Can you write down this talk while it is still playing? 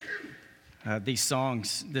These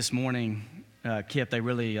songs this morning, Kip, they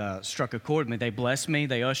really struck a chord with me. They blessed me.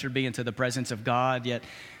 They ushered me into the presence of God. Yet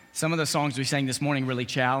some of the songs we sang this morning really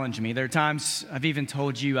challenged me. There are times, I've even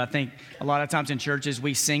told you, I think a lot of times in churches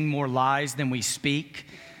we sing more lies than we speak.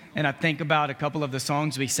 And I think about a couple of the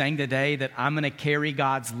songs we sang today, that I'm going to carry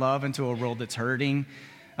God's love into a world that's hurting.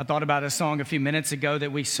 I thought about a song a few minutes ago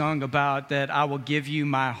that we sung about, that I will give you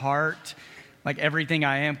my heart. Like everything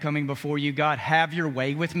I am coming before you, God, have your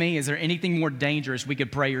way with me. Is there anything more dangerous we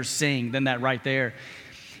could pray or sing than that right there?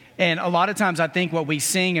 And a lot of times I think what we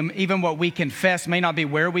sing and even what we confess may not be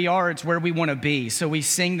where we are, it's where we want to be. So we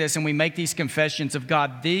sing this and we make these confessions of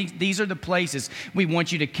God. These are the places we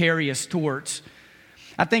want you to carry us towards.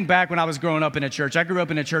 I think back when I was growing up in a church. I grew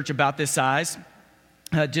up in a church about this size,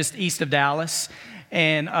 just east of Dallas.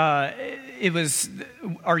 And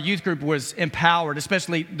our youth group was empowered,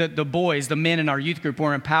 especially the boys, the men in our youth group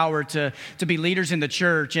were empowered to be leaders in the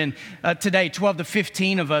church. And today, 12 to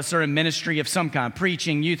 15 of us are in ministry of some kind,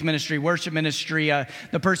 preaching, youth ministry, worship ministry.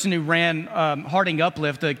 The person who ran Harding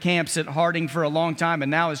Uplift, the camps at Harding for a long time and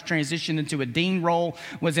now has transitioned into a dean role,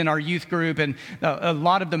 was in our youth group. And a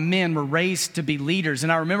lot of the men were raised to be leaders.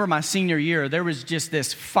 And I remember my senior year, there was just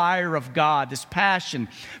this fire of God, this passion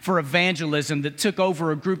for evangelism that took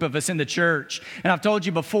over a group of us in the church. And I've told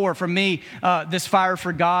you before, for me, this fire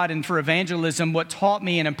for God and for evangelism, what taught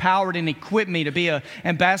me and empowered and equipped me to be an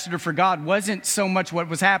ambassador for God wasn't so much what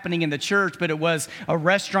was happening in the church, but it was a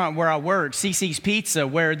restaurant where I worked, CiCi's Pizza,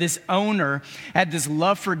 where this owner had this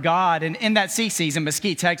love for God. And in that CiCi's in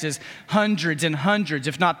Mesquite, Texas, hundreds and hundreds,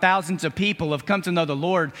 if not thousands of people have come to know the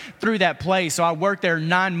Lord through that place. So I worked there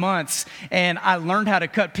 9 months and I learned how to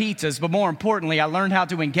cut pizzas, but more importantly, I learned how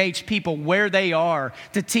to engage people where they are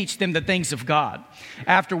to teach them the things of God.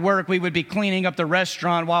 After work, we would be cleaning up the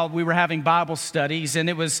restaurant while we were having Bible studies, and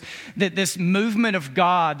it was this movement of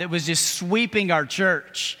God that was just sweeping our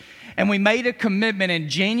church. And we made a commitment in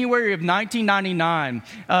January of 1999,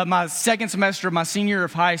 my second semester of my senior year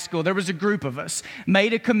of high school. There was a group of us,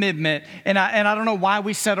 made a commitment, and I don't know why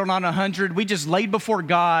we settled on 100. We just laid before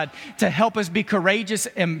God to help us be courageous,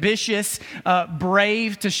 ambitious,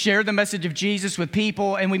 brave, to share the message of Jesus with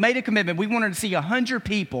people. And we made a commitment. We wanted to see 100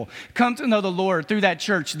 people come to know the Lord through that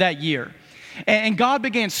church that year. And God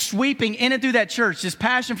began sweeping in and through that church, this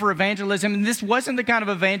passion for evangelism. And this wasn't the kind of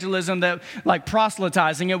evangelism that, like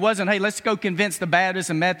proselytizing. It wasn't, hey, let's go convince the Baptists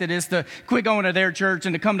and Methodists to quit going to their church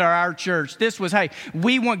and to come to our church. This was, hey,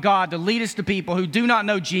 we want God to lead us to people who do not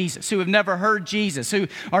know Jesus, who have never heard Jesus, who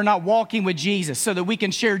are not walking with Jesus, so that we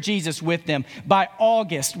can share Jesus with them. By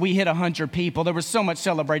August, we hit 100 people. There was so much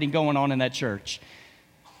celebrating going on in that church.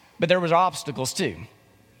 But there was obstacles too.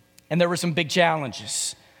 And there were some big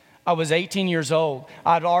challenges. I was 18 years old.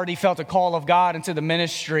 I'd already felt a call of God into the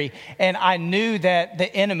ministry, and I knew that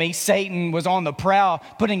the enemy, Satan, was on the prowl,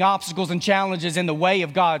 putting obstacles and challenges in the way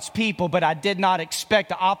of God's people, but I did not expect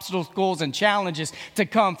the obstacles and challenges to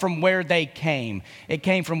come from where they came. It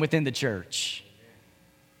came from within the church,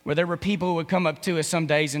 where there were people who would come up to us some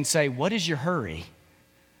days and say, "What is your hurry?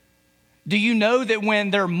 Do you know that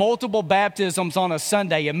when there are multiple baptisms on a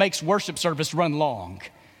Sunday, it makes worship service run long?"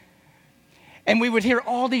 And we would hear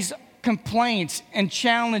all these complaints and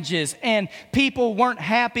challenges, and people weren't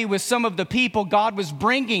happy with some of the people God was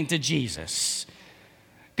bringing to Jesus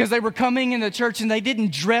because they were coming into church and they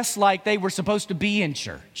didn't dress like they were supposed to be in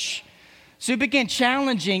church. So it began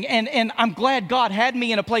challenging, and I'm glad God had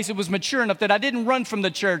me in a place that was mature enough that I didn't run from the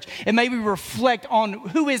church and maybe reflect on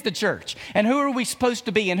who is the church and who are we supposed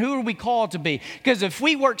to be and who are we called to be. Because if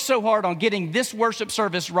we work so hard on getting this worship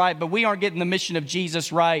service right, but we aren't getting the mission of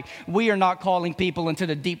Jesus right, we are not calling people into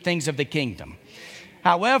the deep things of the kingdom.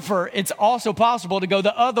 However, it's also possible to go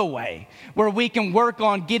the other way, where we can work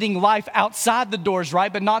on getting life outside the doors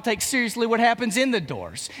right, but not take seriously what happens in the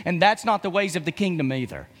doors. And that's not the ways of the kingdom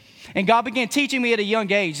either. And God began teaching me at a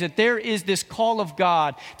young age that there is this call of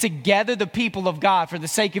God to gather the people of God for the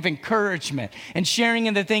sake of encouragement and sharing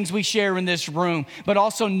in the things we share in this room, but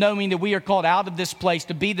also knowing that we are called out of this place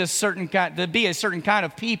to be a certain kind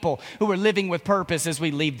of people who are living with purpose as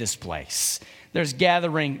we leave this place. There's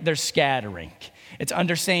gathering, there's scattering. It's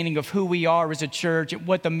understanding of who we are as a church and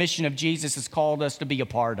what the mission of Jesus has called us to be a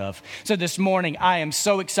part of. So this morning, I am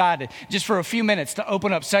so excited just for a few minutes to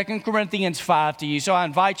open up 2 Corinthians 5 to you. So I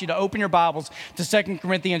invite you to open your Bibles to 2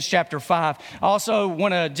 Corinthians chapter 5. I also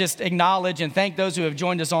want to just acknowledge and thank those who have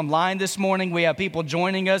joined us online this morning. We have people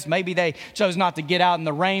joining us. Maybe they chose not to get out in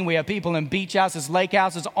the rain. We have people in beach houses, lake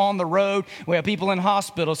houses, on the road. We have people in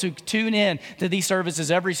hospitals who tune in to these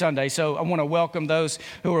services every Sunday. So I want to welcome those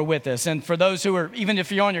who are with us. And for those who are or even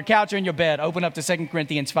if you're on your couch or in your bed, open up to 2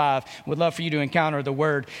 Corinthians 5. Would love for you to encounter the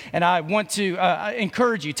word. And I want to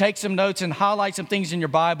encourage you, take some notes and highlight some things in your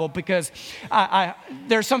Bible, because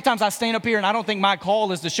there's sometimes I stand up here and I don't think my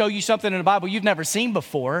call is to show you something in the Bible you've never seen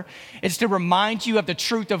before. It's to remind you of the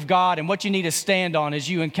truth of God and what you need to stand on as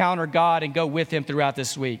you encounter God and go with him throughout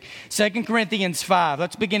this week. 2 Corinthians 5,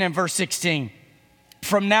 let's begin in verse 16.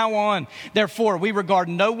 From now on, therefore, we regard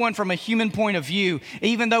no one from a human point of view.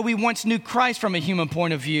 Even though we once knew Christ from a human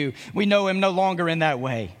point of view, we know him no longer in that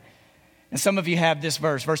way. And some of you have this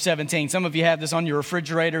verse 17. Some of you have this on your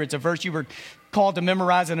refrigerator. It's a verse you were called to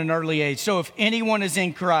memorize at an early age. So if anyone is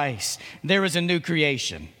in Christ, there is a new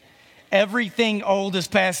creation. Everything old has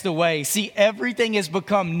passed away. See, everything has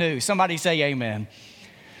become new. Somebody say amen.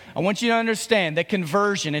 I want you to understand that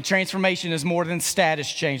conversion and transformation is more than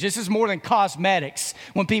status change. This is more than cosmetics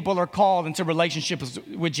when people are called into relationships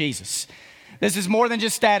with Jesus. This is more than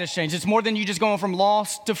just status change. It's more than you just going from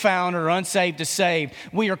lost to found or unsaved to saved.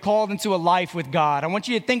 We are called into a life with God. I want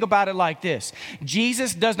you to think about it like this.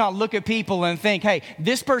 Jesus does not look at people and think, hey,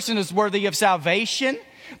 this person is worthy of salvation,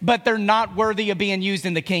 but they're not worthy of being used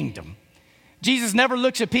in the kingdom. Jesus never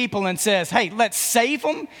looks at people and says, hey, let's save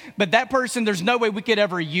them, but that person, there's no way we could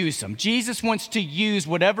ever use them. Jesus wants to use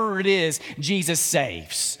whatever it is Jesus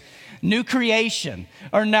saves. New creation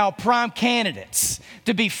are now prime candidates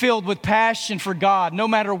to be filled with passion for God, no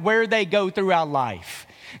matter where they go throughout life.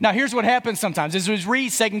 Now, here's what happens sometimes is we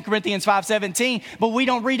read 2 Corinthians 5:17, but we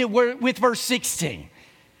don't read it with verse 16.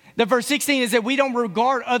 The verse 16 is that we don't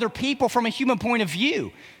regard other people from a human point of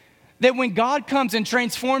view. That when God comes and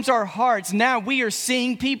transforms our hearts, now we are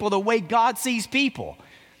seeing people the way God sees people.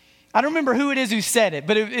 I don't remember who it is who said it,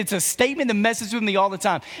 but it's a statement that messes with me all the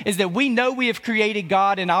time, is that we know we have created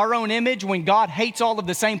God in our own image when God hates all of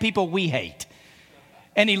the same people we hate.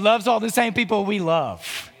 And he loves all the same people we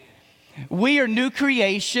love. We are new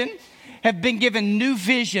creation, have been given new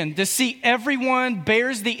vision to see everyone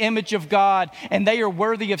bears the image of God, and they are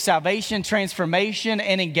worthy of salvation, transformation,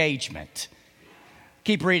 and engagement.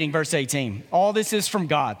 Keep reading verse 18. All this is from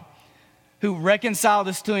God, who reconciled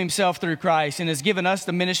us to himself through Christ and has given us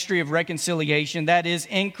the ministry of reconciliation. That is,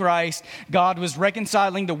 in Christ, God was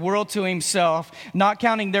reconciling the world to himself, not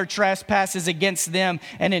counting their trespasses against them,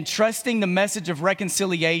 and entrusting the message of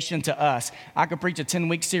reconciliation to us. I could preach a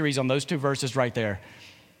 10-week series on those two verses right there.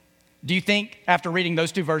 Do you think, after reading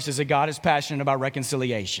those two verses, that God is passionate about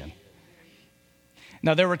reconciliation?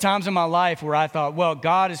 Now, there were times in my life where I thought, well,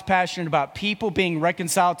 God is passionate about people being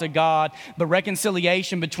reconciled to God, but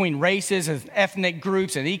reconciliation between races and ethnic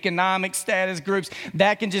groups and economic status groups,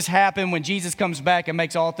 that can just happen when Jesus comes back and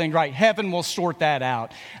makes all things right. Heaven will sort that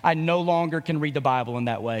out. I no longer can read the Bible in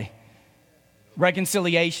that way.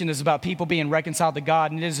 Reconciliation is about people being reconciled to God,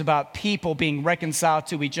 and it is about people being reconciled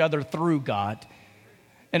to each other through God.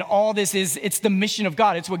 And all this it's the mission of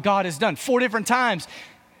God. It's what God has done. 4 different times.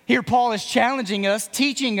 Here Paul is challenging us,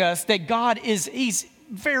 teaching us that he's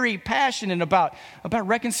very passionate about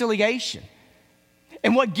reconciliation.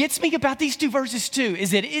 And what gets me about these two verses too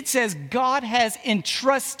is that it says God has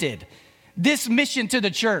entrusted this mission to the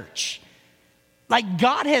church. Like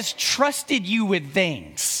God has trusted you with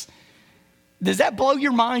things. Does that blow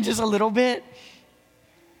your mind just a little bit?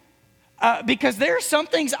 Because there are some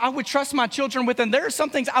things I would trust my children with, and there are some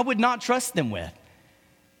things I would not trust them with.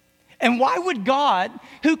 And why would God,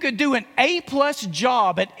 who could do an A+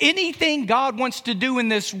 job at anything God wants to do in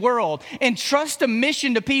this world, entrust a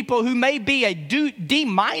mission to people who may be a D-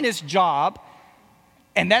 job,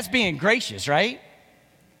 and that's being gracious, right?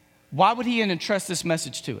 Why would he entrust this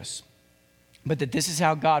message to us? But that this is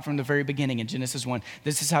how God, from the very beginning in Genesis 1,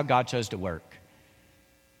 this is how God chose to work.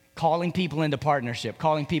 Calling people into partnership,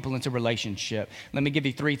 calling people into relationship. Let me give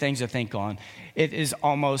you 3 things to think on. It's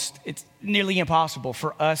nearly impossible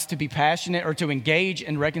for us to be passionate or to engage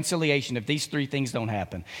in reconciliation if these 3 things don't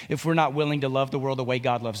happen, if we're not willing to love the world the way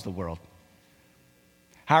God loves the world.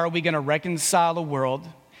 How are we going to reconcile the world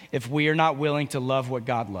if we are not willing to love what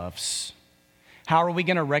God loves? How are we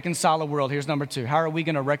going to reconcile the world? Here's number 2. How are we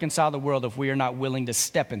going to reconcile the world if we are not willing to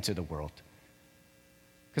step into the world?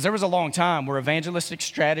 Because there was a long time where evangelistic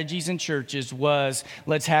strategies in churches was,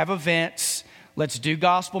 let's have events, let's do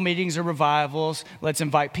gospel meetings or revivals, let's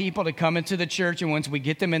invite people to come into the church, and once we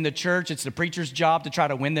get them in the church, it's the preacher's job to try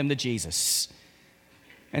to win them to Jesus.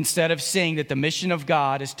 Instead of seeing that the mission of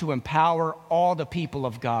God is to empower all the people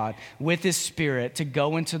of God with his Spirit to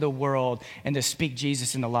go into the world and to speak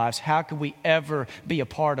Jesus in the lives. How could we ever be a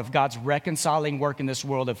part of God's reconciling work in this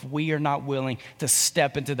world if we are not willing to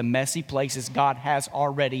step into the messy places God has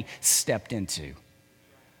already stepped into?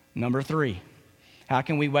 Number 3, How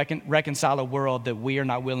can we reconcile a world that we are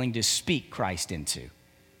not willing to speak Christ into?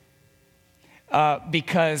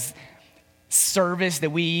 Because service that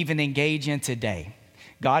we even engage in today,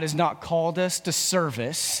 God has not called us to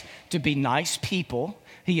service to be nice people.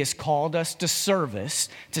 He has called us to service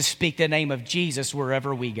to speak the name of Jesus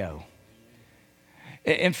wherever we go.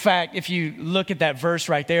 In fact, if you look at that verse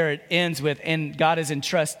right there, it ends with, and God has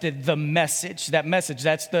entrusted the message. That message,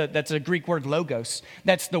 that's a Greek word, logos.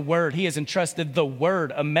 That's the word. He has entrusted the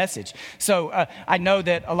word, a message. So I know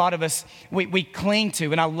that a lot of us, we cling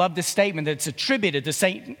to, and I love this statement that's attributed to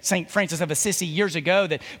Saint Francis of Assisi years ago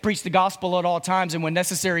that preached the gospel at all times and when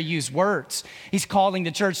necessary used words. He's calling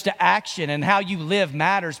the church to action, and how you live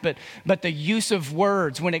matters, but the use of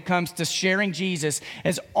words when it comes to sharing Jesus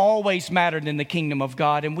has always mattered in the kingdom of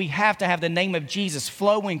God, and we have to have the name of Jesus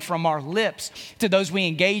flowing from our lips to those we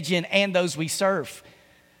engage in and those we serve.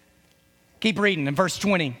 Keep reading in verse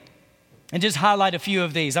 20 and just highlight a few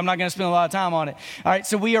of these. I'm not going to spend a lot of time on it. All right,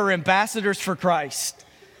 so we are ambassadors for Christ.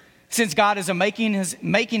 Since God is making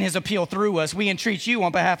his appeal through us, we entreat you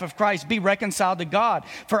on behalf of Christ, be reconciled to God.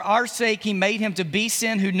 For our sake, he made him to be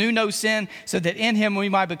sin who knew no sin, so that in him we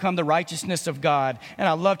might become the righteousness of God. And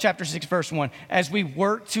I love chapter 6, verse 1. As we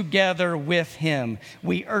work together with him,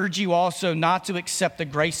 we urge you also not to accept the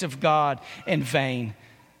grace of God in vain.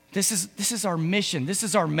 This is our mission. This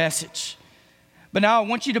is our message. But now I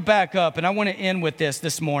want you to back up, and I want to end with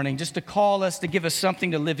this morning, just to call us, to give us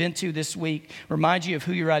something to live into this week, remind you of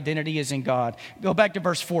who your identity is in God. Go back to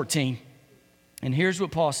verse 14, and here's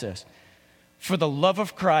what Paul says. For the love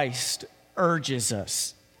of Christ urges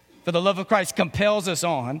us. For the love of Christ compels us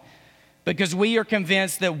on, because we are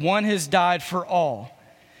convinced that one has died for all,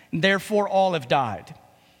 and therefore all have died.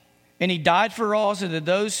 And he died for all so that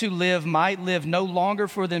those who live might live no longer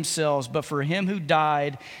for themselves, but for him who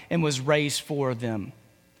died and was raised for them.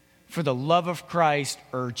 For the love of Christ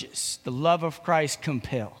urges. The love of Christ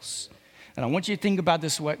compels. And I want you to think about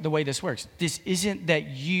this, the way this works. This isn't that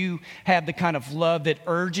you have the kind of love that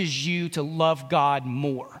urges you to love God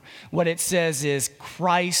more. What it says is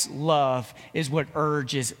Christ's love is what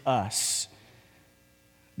urges us.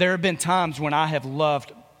 There have been times when I have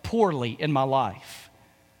loved poorly in my life.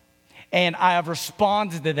 And I have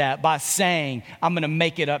responded to that by saying, I'm going to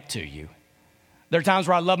make it up to you. There are times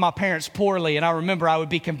where I love my parents poorly, and I remember I would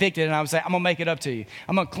be convicted, and I would say, I'm going to make it up to you.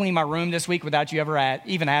 I'm going to clean my room this week without you ever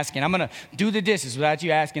even asking. I'm going to do the dishes without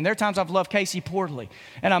you asking. There are times I've loved Casey poorly,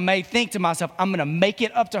 and I may think to myself, I'm going to make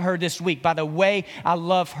it up to her this week by the way I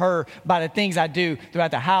love her, by the things I do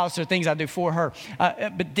throughout the house or things I do for her.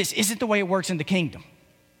 But this isn't the way it works in the kingdom.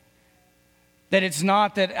 That it's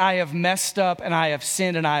not that I have messed up and I have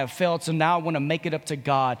sinned and I have failed, so now I want to make it up to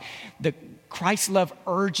God. The Christ's love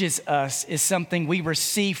urges us is something we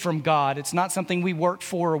receive from God. It's not something we work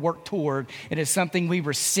for or work toward. It is something we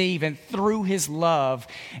receive, and through his love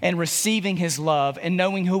and receiving his love and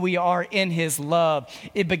knowing who we are in his love,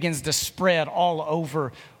 it begins to spread all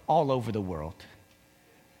over the world.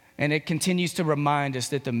 And it continues to remind us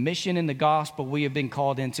that the mission in the gospel we have been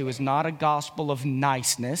called into is not a gospel of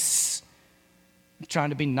niceness,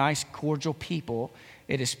 trying to be nice, cordial people.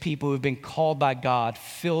 It is people who have been called by God,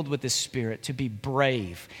 filled with the Spirit, to be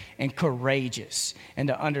brave and courageous and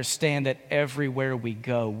to understand that everywhere we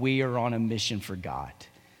go, we are on a mission for God.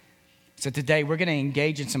 So today we're going to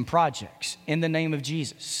engage in some projects in the name of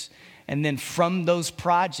Jesus. And then from those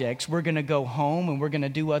projects, we're going to go home and we're going to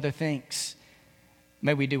do other things.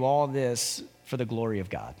 May we do all this for the glory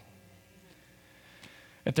of God.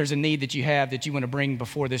 If there's a need that you have that you want to bring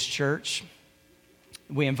before this church,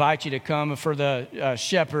 we invite you to come. For the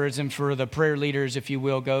shepherds and for the prayer leaders, if you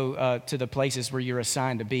will, go to the places where you're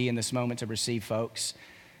assigned to be in this moment to receive folks.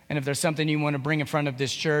 And if there's something you want to bring in front of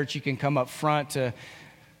this church, you can come up front to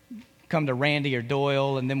come to Randy or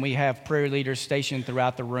Doyle, and then we have prayer leaders stationed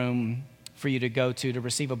throughout the room for you to go to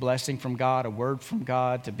receive a blessing from God, a word from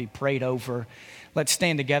God, to be prayed over. Let's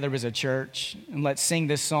stand together as a church, and let's sing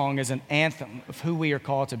this song as an anthem of who we are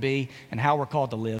called to be and how we're called to live.